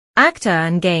Actor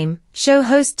and game show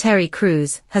host Terry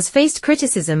Crews has faced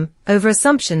criticism over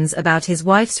assumptions about his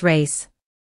wife's race.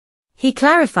 He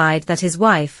clarified that his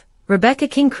wife, Rebecca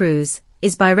King Crews,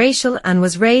 is biracial and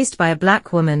was raised by a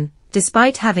black woman,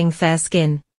 despite having fair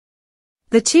skin.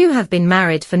 The two have been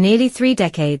married for nearly 3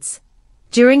 decades.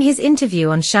 During his interview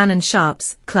on Shannon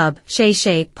Sharpe's Club Shay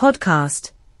Shay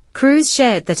podcast, Crews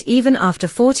shared that even after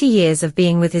 40 years of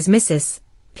being with his missus,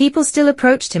 people still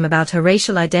approached him about her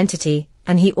racial identity,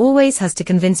 and he always has to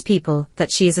convince people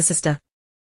that she is a sister.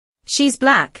 She's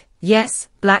black, yes,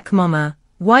 black mama,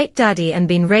 white daddy and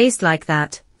been raised like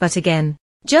that, but again,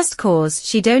 just cause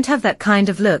she don't have that kind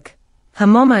of look, her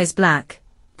mama is black.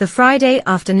 The Friday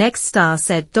After Next star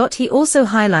said. He also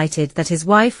highlighted that his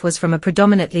wife was from a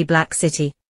predominantly black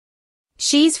city.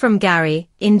 She's from Gary,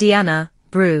 Indiana,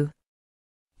 Brew.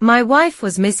 My wife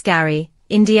was Miss Gary,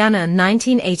 Indiana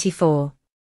 1984.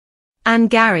 And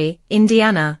Gary,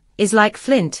 Indiana, is like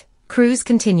Flint, Crews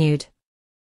continued.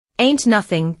 Ain't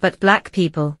nothing but black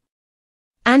people.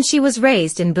 And she was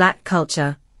raised in black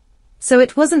culture. So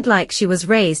it wasn't like she was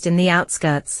raised in the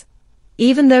outskirts.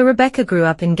 Even though Rebecca grew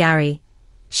up in Gary,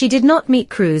 she did not meet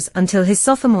Crews until his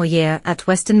sophomore year at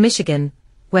Western Michigan,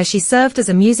 where she served as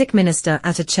a music minister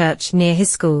at a church near his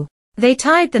school. They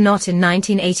tied the knot in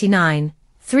 1989,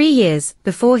 3 years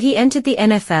before he entered the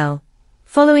NFL.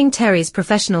 Following Terry's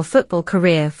professional football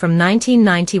career from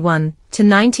 1991 to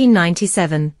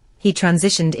 1997, he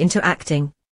transitioned into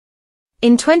acting.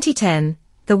 In 2010,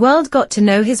 the world got to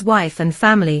know his wife and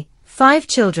family, 5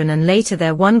 children and later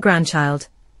their 1 grandchild,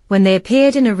 when they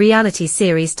appeared in a reality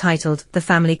series titled The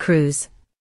Family Cruise.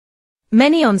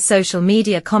 Many on social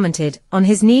media commented on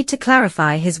his need to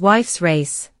clarify his wife's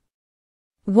race.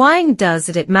 Why does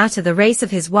it matter the race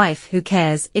of his wife? Who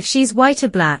cares if she's white or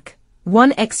black?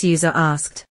 One ex-user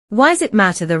asked. Why's it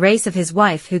matter the race of his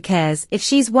wife? Who cares if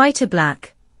she's white or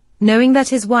black? Knowing that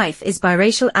his wife is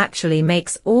biracial actually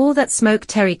makes all that smoke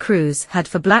Terry Crews had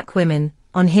for black women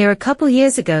on here a couple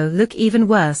years ago look even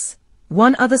worse,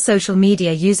 one other social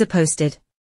media user posted.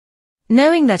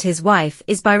 Knowing that his wife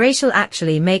is biracial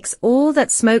actually makes all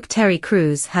that smoke Terry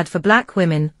Crews had for black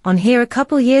women on here a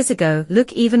couple years ago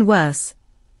look even worse.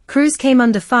 Crews came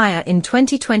under fire in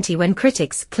 2020 when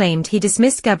critics claimed he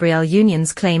dismissed Gabrielle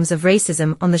Union's claims of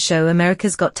racism on the show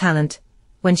America's Got Talent,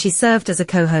 when she served as a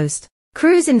co-host.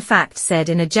 Crews in fact said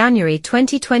in a January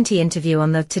 2020 interview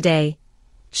on the Today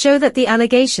show that the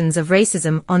allegations of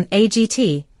racism on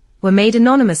AGT were made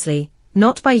anonymously,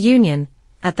 not by Union.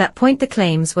 At that point the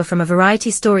claims were from a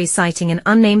Variety story citing an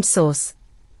unnamed source.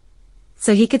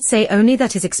 So he could say only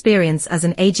that his experience as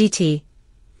an AGT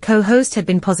co-host had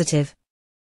been positive.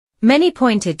 Many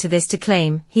pointed to this to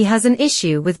claim he has an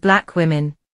issue with black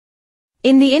women.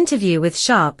 In the interview with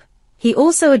Sharpe, he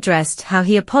also addressed how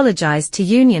he apologized to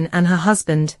Union and her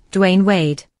husband, Dwayne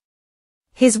Wade.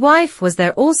 His wife was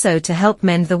there also to help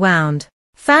mend the wound.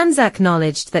 Fans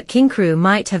acknowledged that King Crew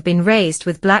might have been raised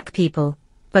with black people,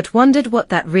 but wondered what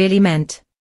that really meant.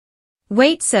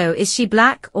 Wait, so is she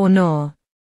black or no?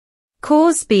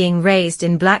 Cause being raised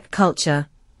in black culture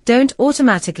don't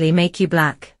automatically make you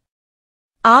black.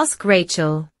 Ask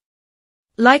Rachel.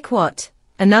 Like what?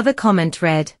 Another comment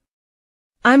read.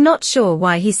 I'm not sure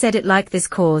why he said it like this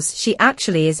cause she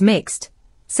actually is mixed,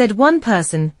 said one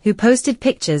person who posted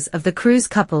pictures of the Crews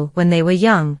couple when they were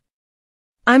young.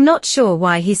 I'm not sure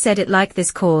why he said it like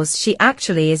this cause she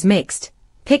actually is mixed.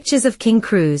 Pictures of King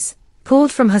Crews,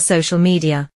 pulled from her social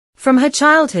media, from her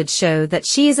childhood show that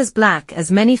she is as black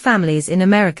as many families in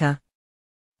America.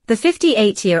 The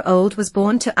 58-year-old was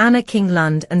born to Anna King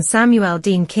Lund and Samuel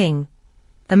Dean King,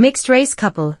 a mixed-race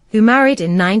couple who married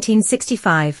in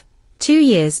 1965, 2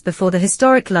 years before the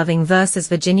historic Loving v.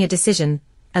 Virginia decision,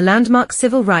 a landmark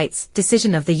civil rights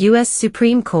decision of the U.S.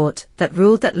 Supreme Court that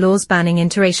ruled that laws banning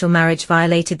interracial marriage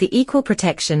violated the equal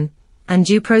protection and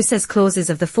due process clauses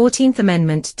of the 14th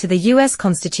Amendment to the U.S.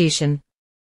 Constitution.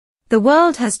 The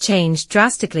world has changed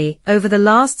drastically over the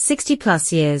last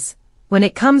 60-plus years when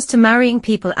it comes to marrying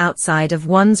people outside of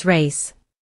one's race.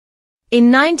 In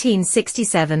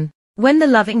 1967, when the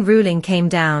Loving ruling came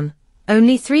down,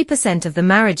 only 3% of the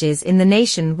marriages in the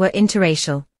nation were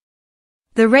interracial.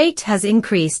 The rate has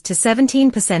increased to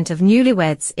 17% of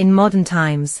newlyweds in modern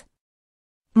times.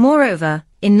 Moreover,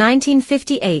 in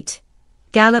 1958,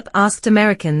 Gallup asked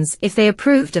Americans if they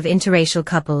approved of interracial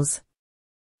couples.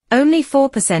 Only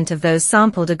 4% of those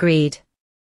sampled agreed.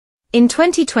 In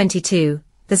 2022,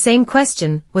 the same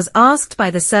question was asked by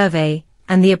the survey,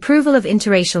 and the approval of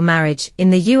interracial marriage in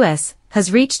the U.S.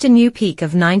 has reached a new peak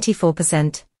of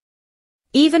 94%.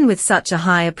 Even with such a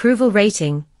high approval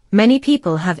rating, many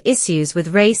people have issues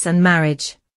with race and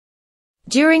marriage.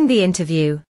 During the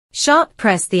interview, Sharpe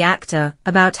pressed the actor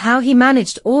about how he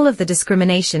managed all of the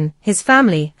discrimination his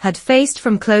family had faced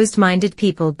from closed-minded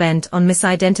people bent on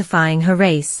misidentifying her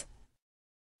race.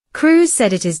 Cruise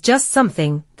said it is just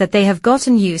something that they have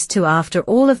gotten used to after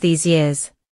all of these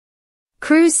years.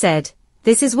 Cruise said,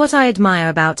 "This is what I admire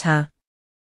about her.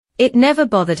 It never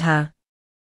bothered her.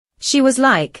 She was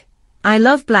like, I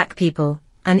love black people,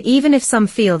 and even if some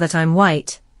feel that I'm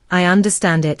white, I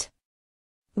understand it.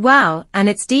 Wow, and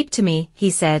it's deep to me," he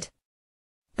said.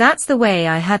 "That's the way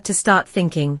I had to start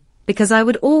thinking, because I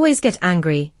would always get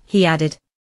angry," he added.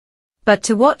 But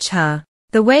to watch her,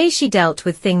 the way she dealt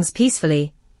with things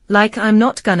peacefully, like I'm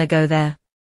not gonna go there.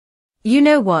 You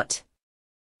know what?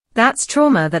 That's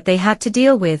trauma that they had to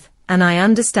deal with, and I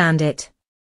understand it.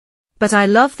 But I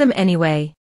love them anyway.